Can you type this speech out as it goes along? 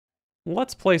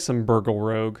let's play some Burgle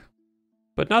Rogue.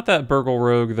 But not that Burgle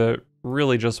Rogue that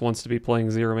really just wants to be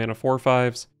playing 0 mana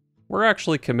 4/5s. We're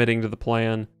actually committing to the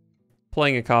plan,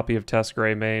 playing a copy of Test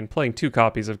Greymane, playing 2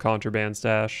 copies of Contraband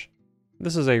Stash.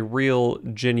 This is a real,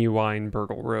 genuine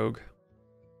Burgle Rogue.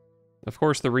 Of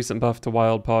course, the recent buff to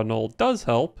Wild Paw Null does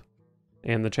help,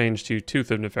 and the change to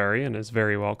Tooth of Nefarian is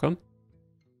very welcome.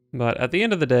 But at the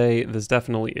end of the day, this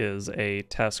definitely is a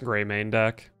Test Greymane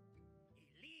deck.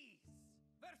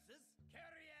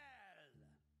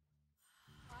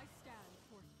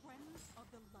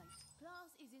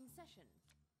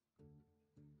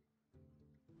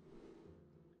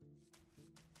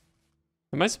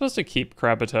 Am I supposed to keep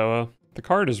Krakatoa? The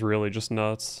card is really just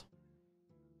nuts.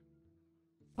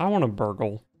 I want a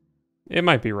Burgle. It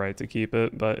might be right to keep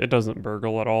it, but it doesn't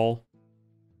Burgle at all.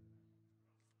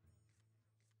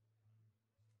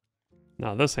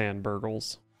 Now this hand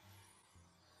Burgles.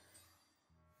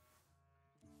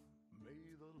 May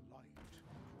the light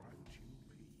grant you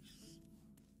peace.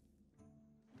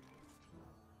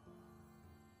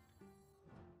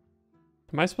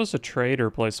 Am I supposed to trade or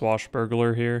play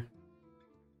Swashbuckler here?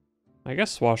 I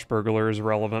guess Swashbuckler is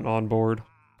relevant on board.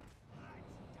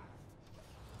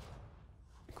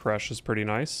 Crush is pretty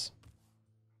nice.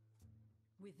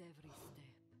 With every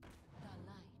step, the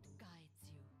light guides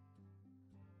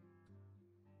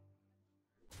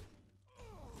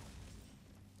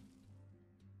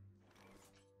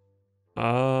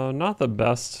you. Not the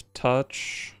best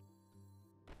touch.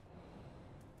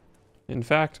 In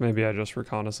fact, maybe I just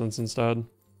Reconnaissance instead.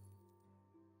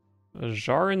 A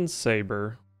Jaren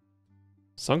Saber.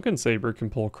 Sunken Saber can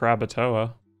pull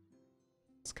Krakatoa.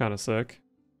 It's kind of sick.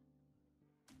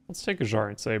 Let's take a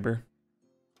Jaren Saber.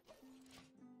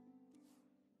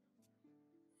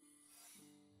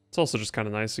 It's also just kind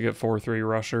of nice to get 4/3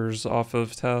 rushers off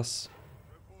of Tess.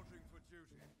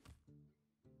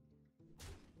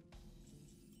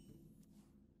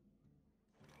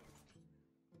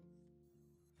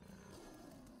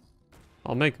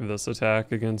 I'll make this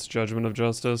attack against Judgment of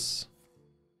Justice.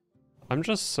 I'm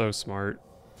just so smart.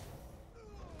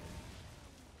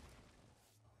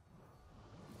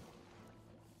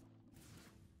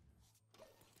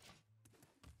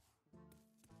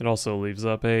 It also leaves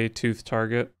up a tooth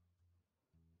target.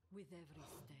 With every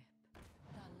step,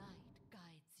 the light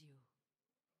guides you.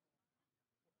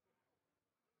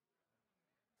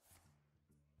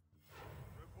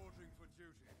 Reporting for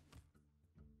duty.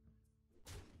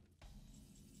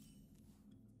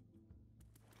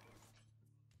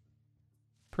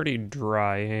 Pretty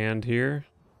dry hand here.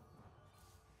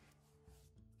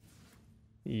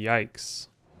 Yikes.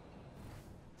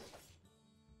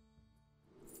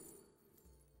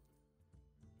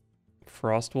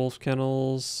 Frostwolf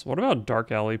Kennels. What about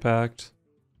Dark Alley Pact?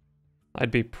 I'd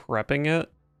be prepping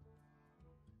it.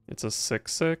 It's a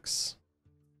 6/6.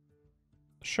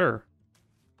 Sure.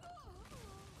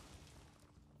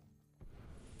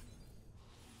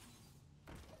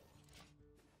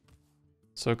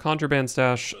 So Contraband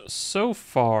Stash so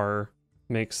far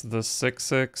makes the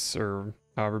 6/6, or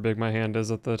however big my hand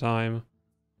is at the time,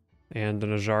 and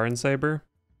an Jaren Saber.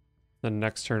 Then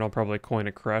next turn I'll probably coin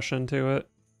a Crush into it.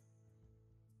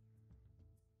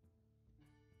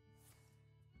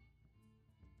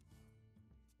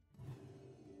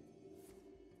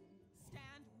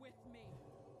 Stand with me.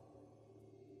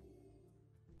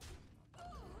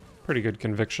 Pretty good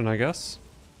conviction, I guess.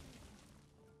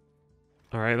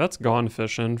 Alright, that's Gone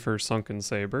Fishing for Sunken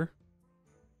Saber.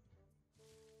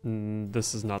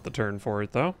 This is not the turn for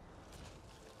it, though.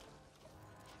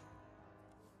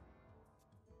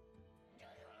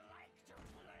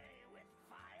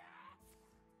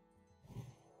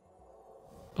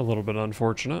 A little bit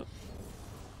unfortunate.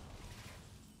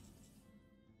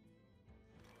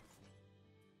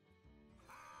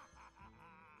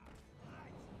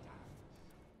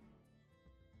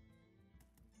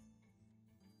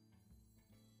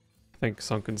 I think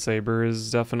Sunken Saber is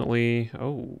definitely...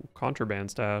 Oh, Contraband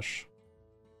Stash.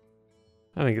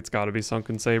 I think it's got to be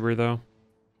Sunken Saber, though.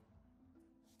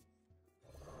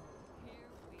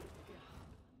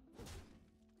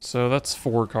 So that's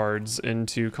 4 cards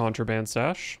into Contraband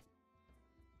Stash.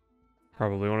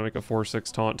 Probably want to make a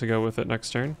 4/6 taunt to go with it next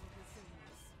turn.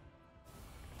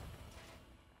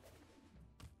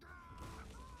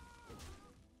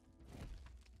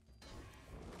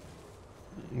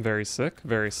 Very sick,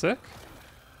 very sick.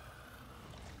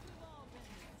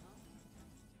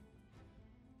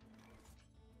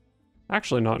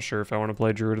 Actually not sure if I want to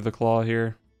play Druid of the Claw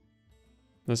here.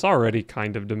 This already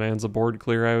kind of demands a board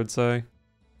clear, I would say.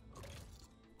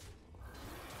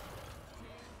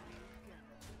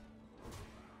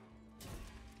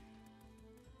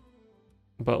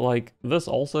 But like, this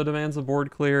also demands a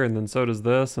board clear, and then so does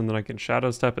this, and then I can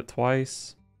shadow step it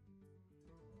twice.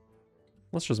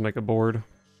 Let's just make a board.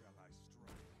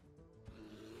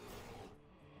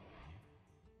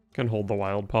 Can hold the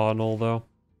wild paw null though.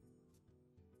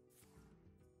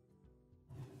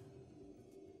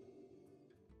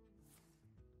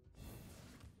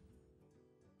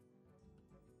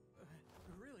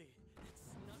 Really, it's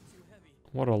not too heavy.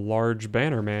 What a large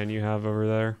banner man you have over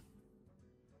there.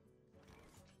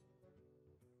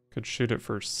 Could shoot it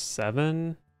for 7,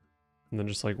 and then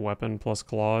just like weapon plus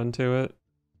claw into it.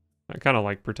 I kind of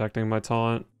like protecting my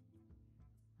taunt.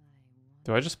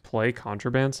 Do I just play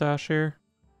Contraband Stash here?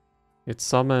 It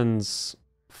summons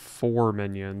 4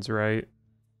 minions, right?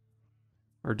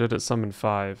 Or did it summon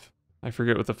 5? I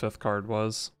forget what the 5th card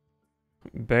was.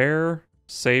 Bear,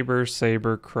 Saber,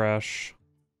 Saber, Crush.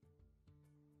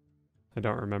 I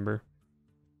don't remember.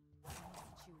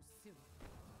 Choose soon.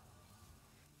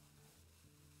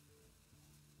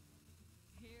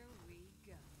 Here we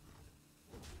go.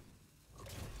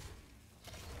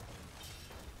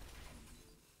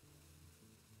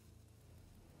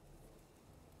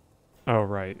 Oh,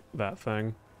 right, that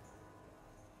thing.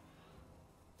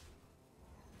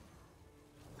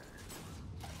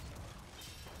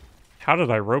 How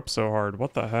did I rope so hard?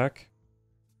 What the heck?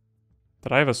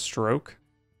 Did I have a stroke?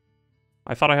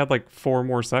 I thought I had like 4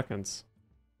 more seconds.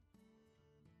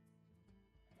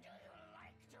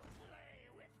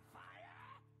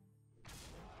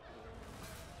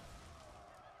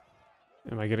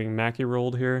 Am I getting Mackie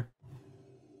rolled here?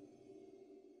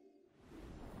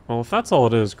 Well, if that's all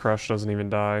it is, Crush doesn't even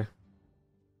die.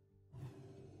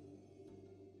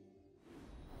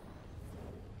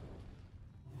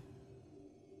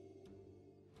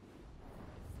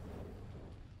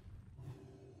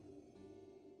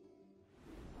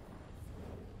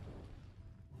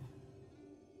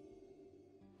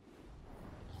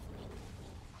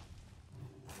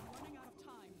 Running out of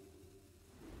time.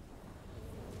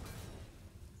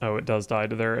 Oh, it does die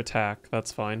to their attack.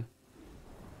 That's fine.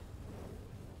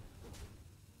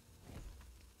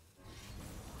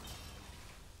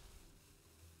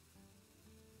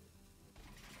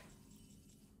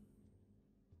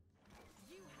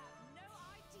 You have no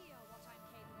idea what I'm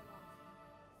capable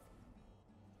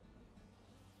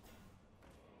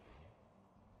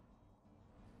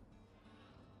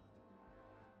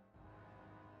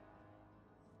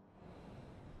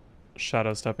of.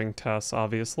 Shadow stepping Tess,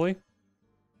 obviously.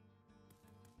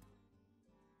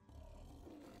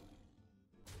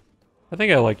 I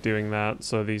think I like doing that,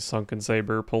 so the Sunken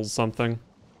Saber pulls something.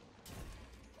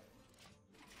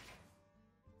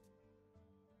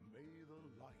 May the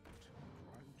light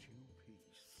grant you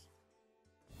peace.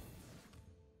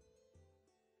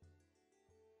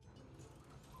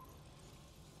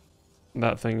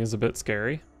 That thing is a bit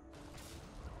scary.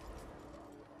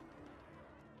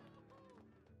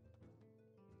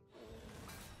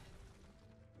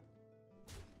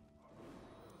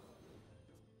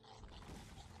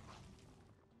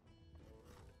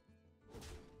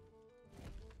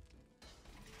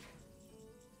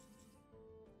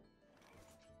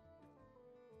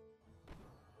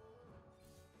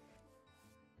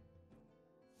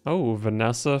 Oh,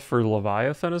 Vanessa for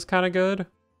Leviathan is kind of good.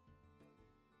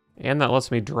 And that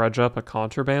lets me dredge up a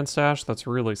Contraband Stash. That's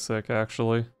really sick,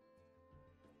 actually.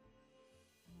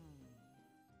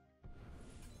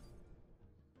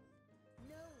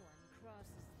 No one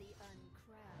crosses the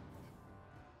uncrowned.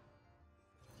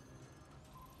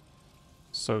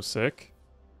 So sick.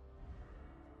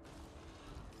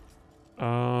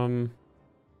 Can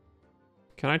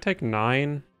I take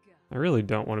 9? I really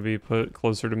don't want to be put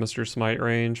closer to Mr. Smite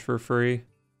range for free.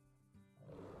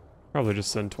 Probably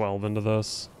just send 12 into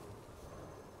this.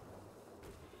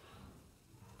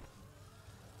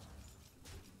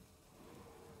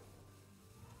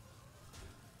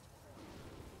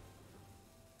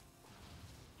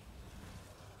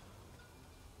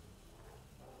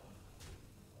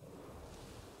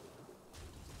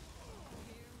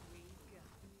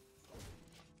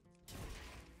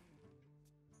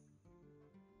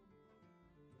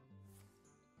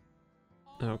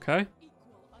 Here we go. Okay.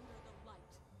 Equal under the light.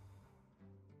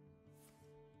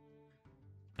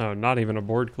 Oh, not even a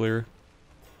board clear.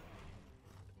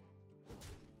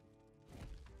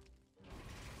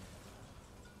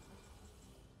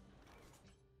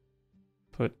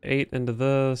 Put 8 into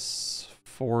this,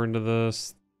 4 into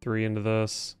this, 3 into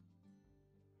this.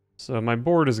 So my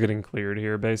board is getting cleared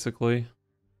here, basically.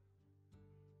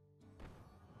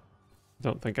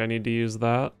 Don't think I need to use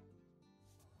that.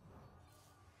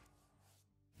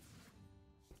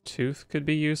 Tooth could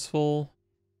be useful.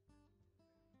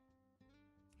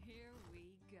 Here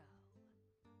we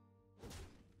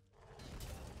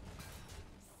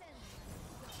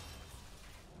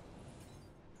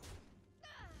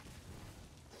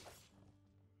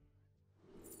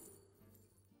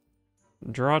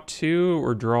Draw 2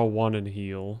 or draw 1 and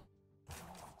heal? Choose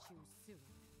soon.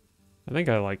 I think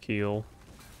I like heal.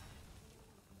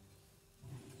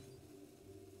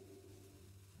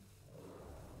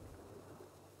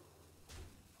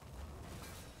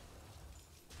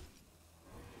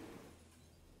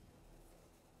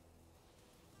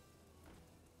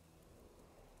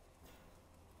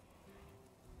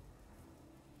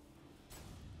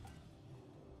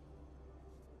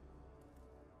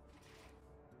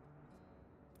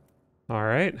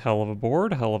 Alright, hell of a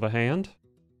board, hell of a hand.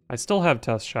 I still have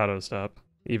Test Shadow Step,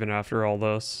 even after all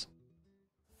this.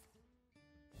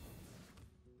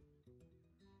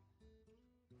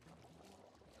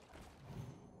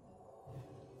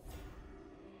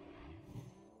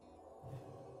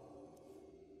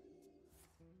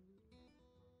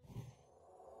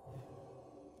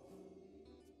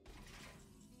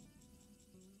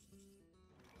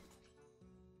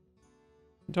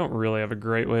 Don't really have a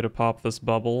great way to pop this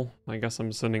bubble. I guess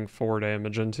I'm sending 4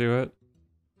 damage into it.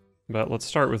 But let's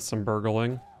start with some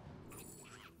burgling.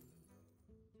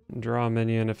 Draw a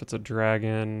minion if it's a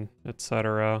dragon,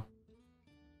 etc.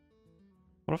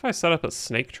 What if I set up a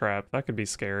snake trap? That could be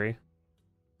scary.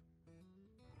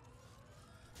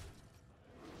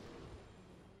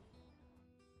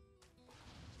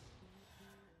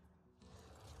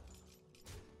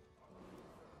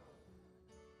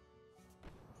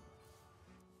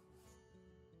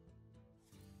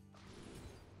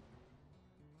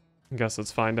 I guess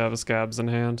it's fine to have a scabs in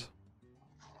hand.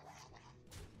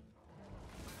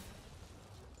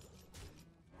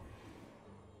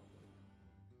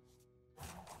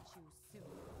 Choose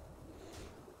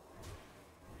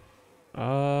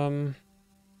soon.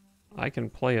 I can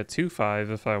play a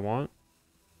 2/5 if I want.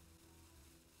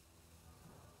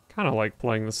 Kind of like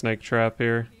playing the snake trap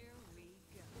here. Here we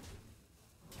go.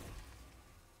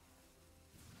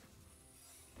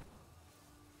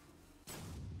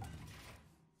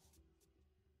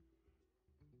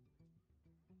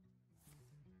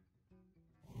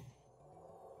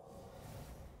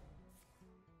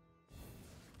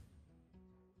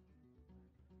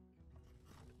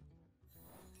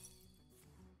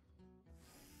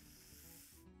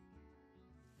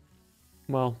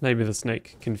 Well, maybe the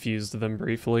snake confused them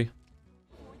briefly.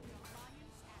 For the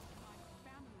alliance and my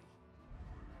family.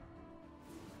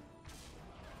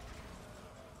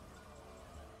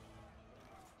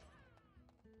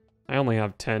 I only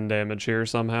have 10 damage here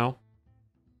somehow.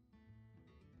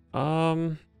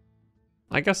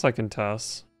 I guess I can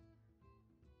test.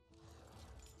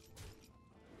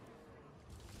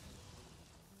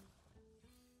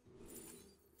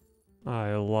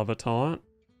 I love a taunt,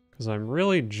 because I'm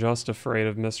really just afraid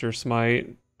of Mr.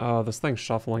 Smite. This thing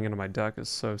shuffling into my deck is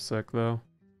so sick, though.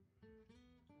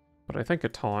 But I think a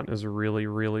taunt is really,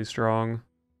 really strong.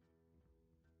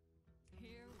 Here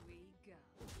we go.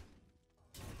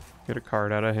 Get a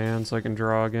card out of hand so I can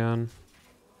draw again.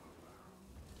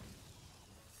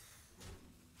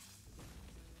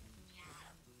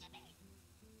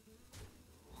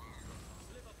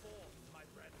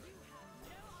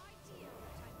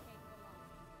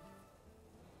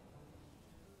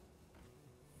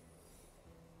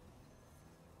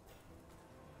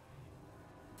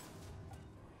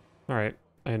 Alright,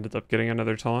 I ended up getting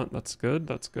another taunt. That's good,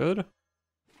 that's good.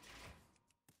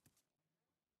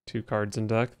 2 cards in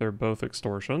deck, they're both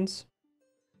extortions.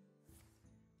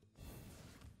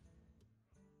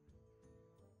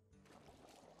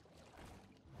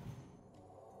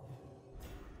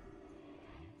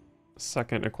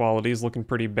 Second equality is looking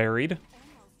pretty buried.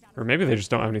 Or maybe they just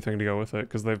don't have anything to go with it,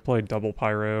 because they've played double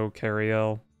pyro,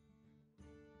 Cariel.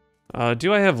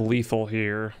 Do I have lethal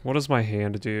here? What does my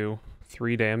hand do?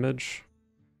 3 damage?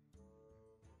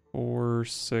 4,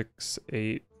 6,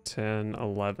 8, 10,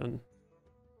 11.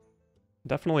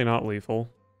 Definitely not lethal.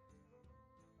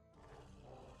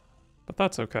 But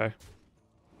that's okay.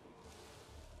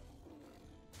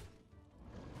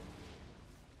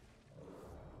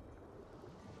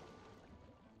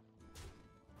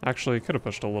 Actually, could have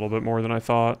pushed a little bit more than I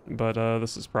thought, but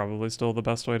this is probably still the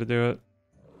best way to do it.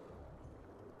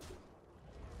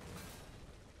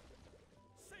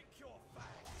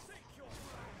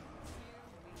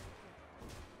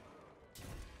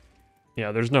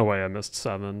 Yeah, there's no way I missed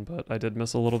 7, but I did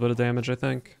miss a little bit of damage, I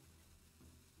think.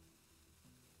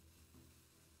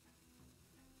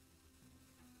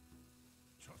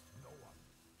 Just no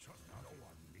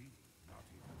one, me, not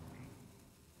even me.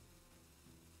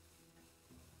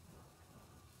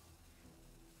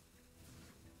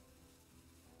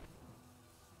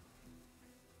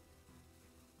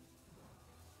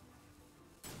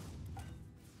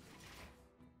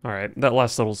 Alright, that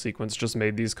last little sequence just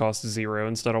made these cost 0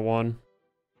 instead of 1.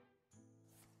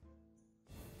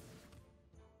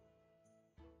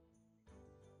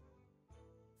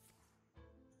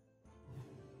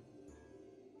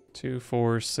 2,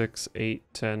 4, 6,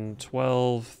 8, 10,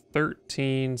 12,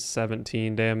 13,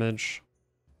 17 damage.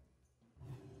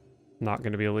 Not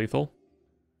going to be lethal.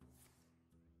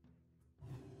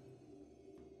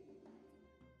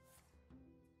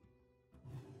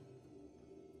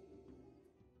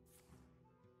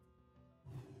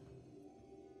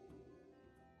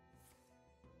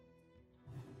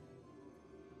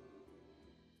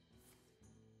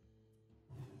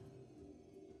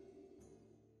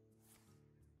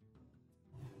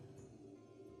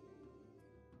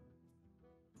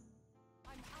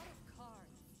 I'm out of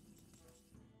cards.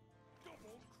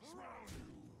 Double crown!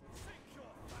 Sink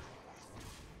your facts!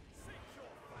 Sink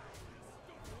your facts!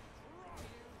 Double crown!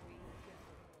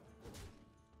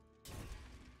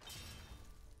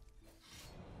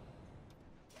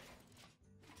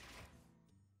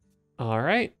 All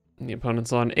right, the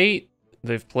opponent's on 8.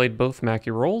 They've played both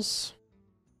Mackie rolls.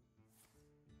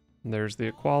 There's the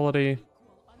equality.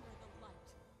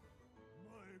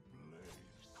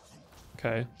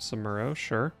 Okay, Samuro,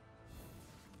 sure.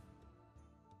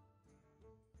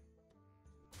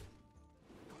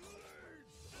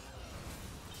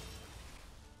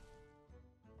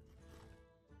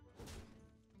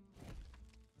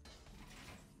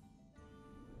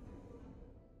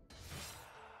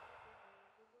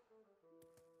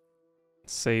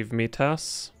 Save me,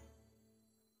 Tess.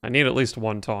 I need at least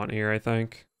one taunt here, I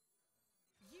think.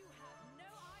 You have no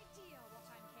idea what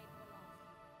I'm capable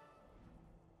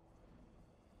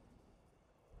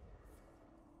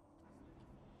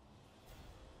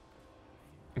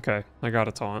of. Okay, I got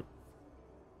a taunt.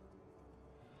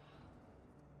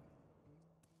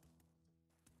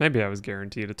 Maybe I was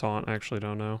guaranteed a taunt, I actually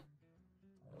don't know.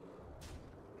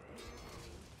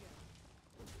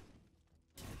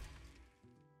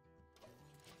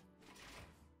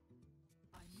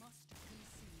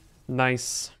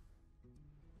 Nice.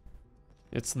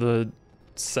 It's the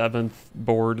 7th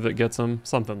board that gets him.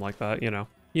 Something like that, you know.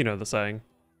 You know the saying.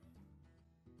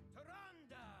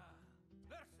 Taranda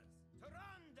versus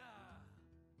Taranda!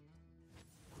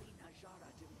 Queen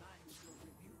Ajara demands your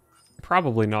rebuke.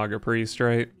 Probably Naga Priest,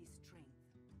 right?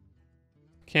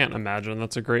 Can't imagine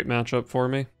that's a great matchup for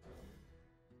me.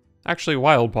 Actually,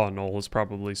 Wild Paw Null is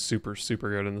probably super,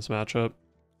 super good in this matchup.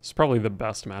 It's probably the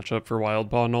best matchup for Wild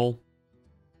Paw Null.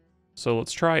 So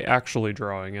let's try actually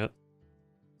drawing it.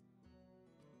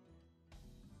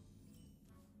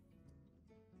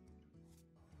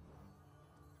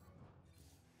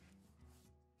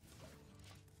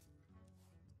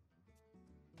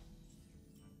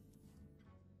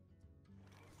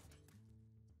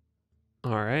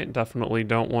 Alright, definitely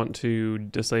don't want to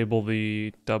disable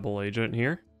the double agent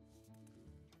here.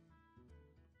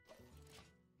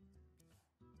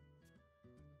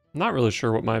 Not really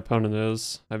sure what my opponent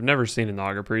is. I've never seen a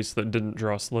Naga Priest that didn't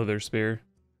draw Slither Spear.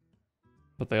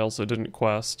 But they also didn't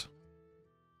quest.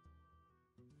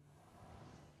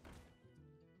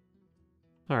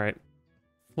 Alright.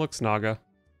 Looks Naga.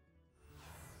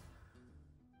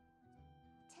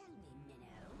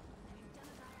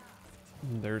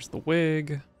 There's the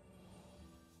wig.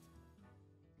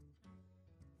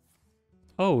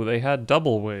 Oh, they had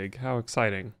double wig. How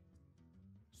exciting.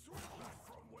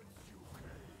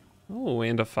 Oh,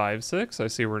 and a 5/6. I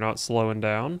see we're not slowing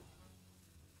down.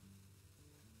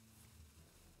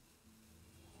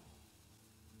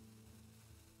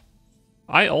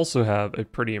 I also have a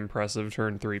pretty impressive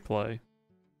turn 3 play.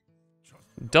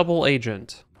 Double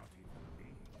agent.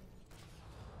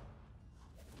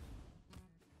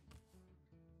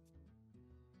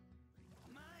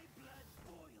 My blood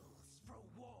boils for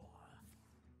war.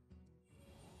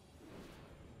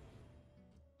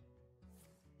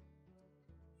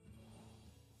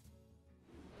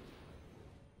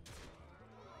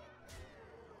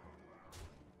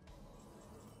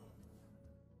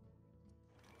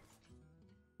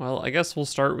 Well, I guess we'll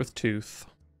start with Tooth.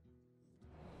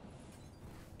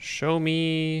 Show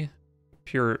me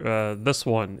this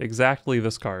one, exactly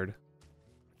this card.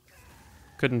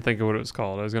 Couldn't think of what it was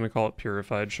called. I was gonna call it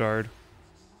Purified Shard.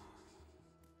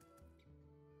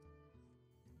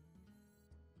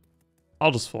 I'll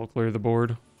just full clear the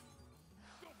board.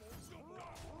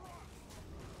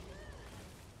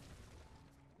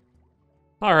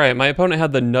 Alright, my opponent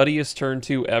had the nuttiest turn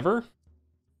 2 ever.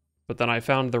 But then I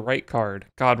found the right card.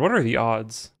 God, what are the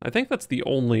odds? I think that's the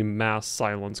only mass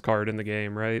silence card in the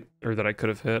game, right? Or that I could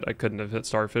have hit. I couldn't have hit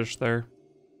Starfish there.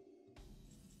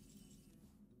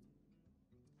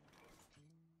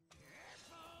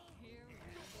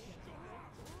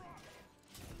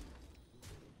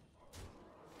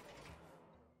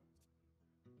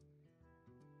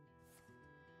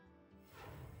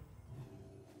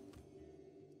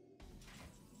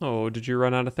 Oh, did you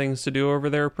run out of things to do over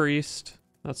there, priest?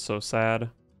 That's so sad.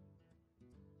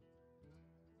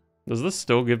 Does this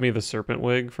still give me the serpent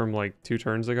wig from like 2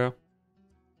 turns ago?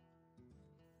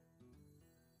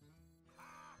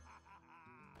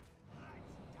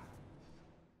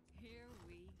 Here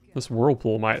we go. This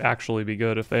whirlpool might actually be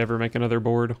good if they ever make another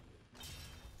board.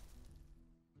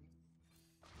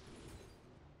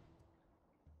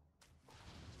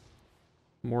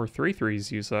 More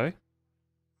 3/3s, you say?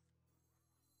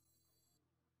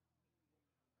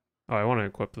 Oh, I want to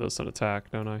equip this and attack,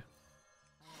 don't I?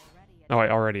 Oh, I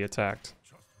already attacked.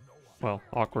 Well,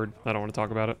 awkward. I don't want to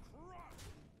talk about it.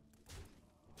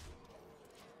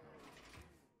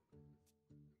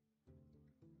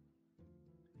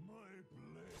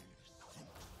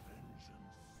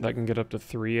 That can get up to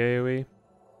 3 AoE.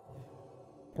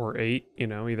 Or 8, you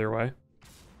know, either way.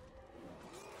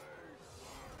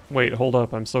 Wait, hold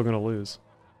up, I'm still gonna lose.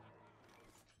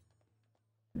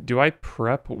 Do I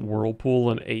prep Whirlpool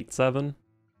in 8/7?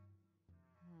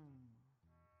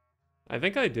 I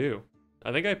think I do.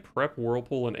 I think I prep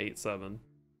Whirlpool in 8/7.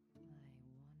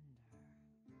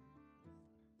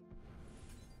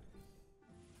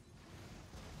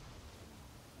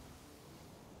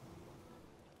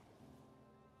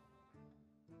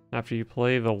 After you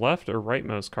play the left or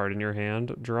rightmost card in your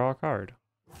hand, draw a card.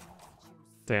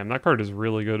 Damn, that card is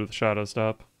really good with Shadow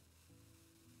Step.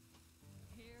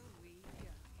 Here we go.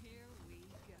 Here we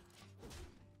go.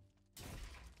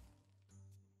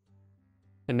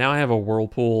 And now I have a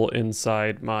Whirlpool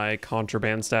inside my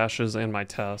contraband stashes and my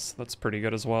tests. That's pretty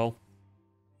good as well.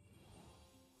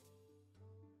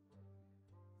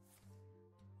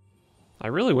 I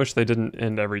really wish they didn't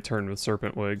end every turn with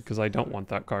Serpent Wig, because I don't want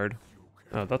that card.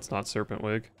 Oh, that's not Serpent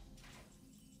Wig.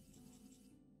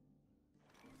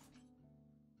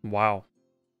 Wow.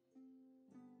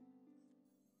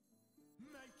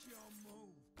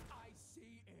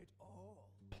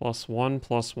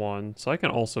 +1/+1. So I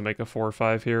can also make a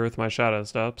 4/5 here with my Shadow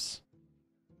Steps.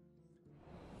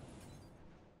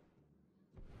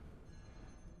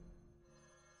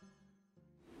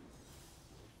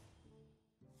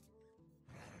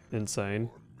 Insane.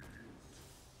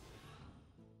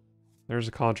 There's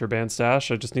a contraband stash.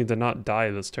 I just need to not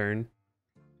die this turn.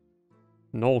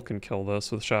 Null can kill this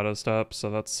with Shadow Step, so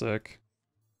that's sick.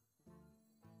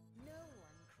 No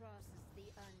one crosses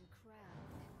the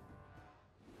uncrowned.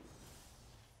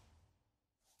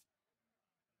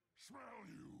 Smell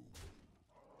you.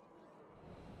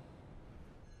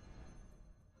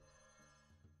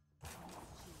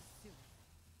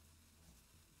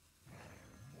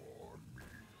 More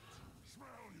meat.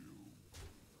 Smell you.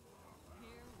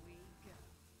 Here we go.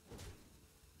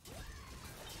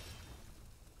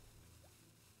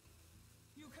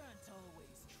 You can't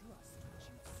always trust what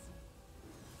you see.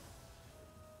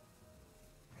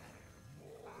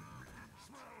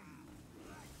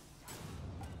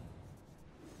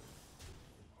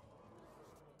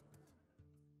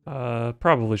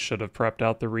 Probably should have prepped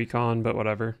out the recon, but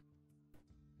whatever.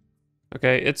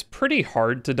 Okay, it's pretty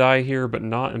hard to die here, but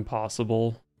not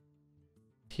impossible.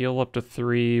 Heal up to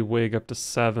 3, Wig up to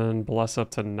 7, Bless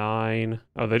up to 9.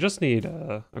 Oh, they just need,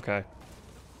 okay.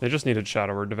 They just needed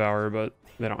Shadow or Devour, but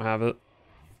they don't have it.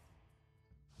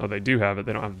 Oh, they do have it,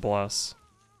 they don't have Bless.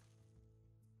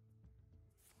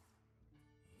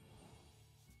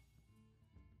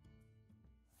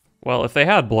 Well, if they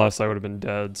had Bless, I would have been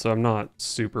dead, so I'm not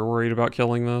super worried about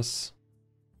killing this.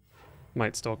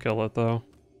 Might still kill it, though.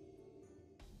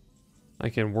 I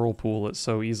can Whirlpool it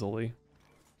so easily.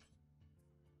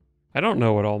 I don't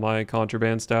know what all my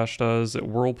contraband stash does. It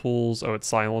Whirlpools, oh, it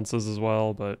silences as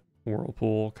well, but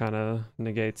Whirlpool kind of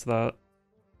negates that.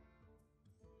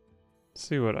 Let's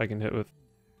see what I can hit with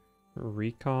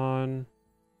Recon.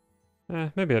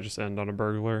 Maybe I just end on a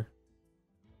Burglar.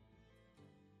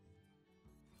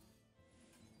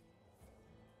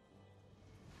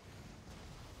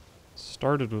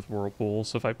 Started with Whirlpool,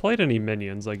 so if I played any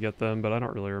minions, I get them, but I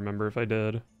don't really remember if I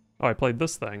did. Oh, I played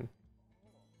this thing.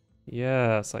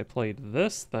 Yes, I played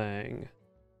this thing.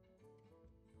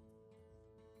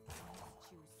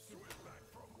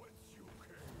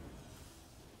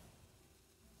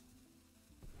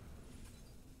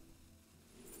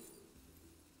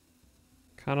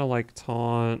 Kind of like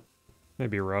Taunt.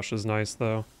 Maybe Rush is nice,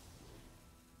 though.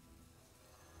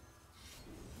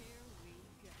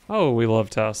 Oh, we love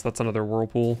Test. That's another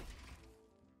Whirlpool.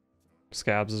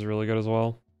 Scabs is really good as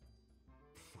well.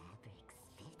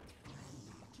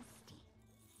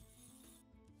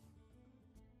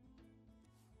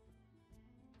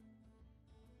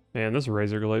 Man, this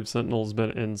Razorglaive Sentinel has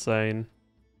been insane.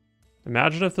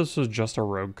 Imagine if this was just a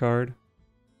rogue card.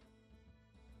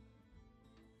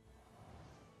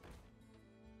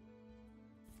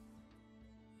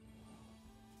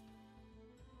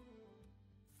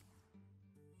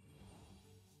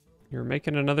 You're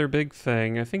making another big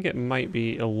thing. I think it might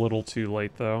be a little too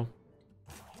late, though.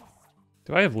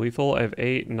 Do I have lethal? I have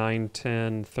 8, 9,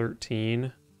 10,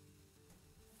 13,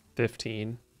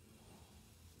 15.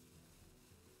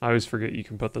 I always forget you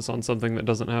can put this on something that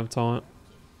doesn't have taunt.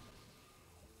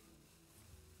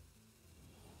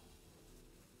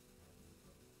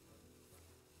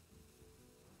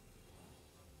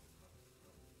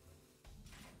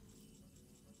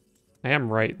 I am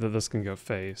right that this can go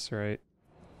face, right?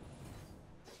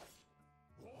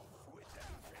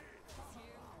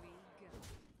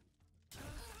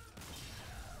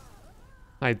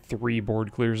 I had 3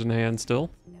 board clears in hand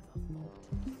still. Never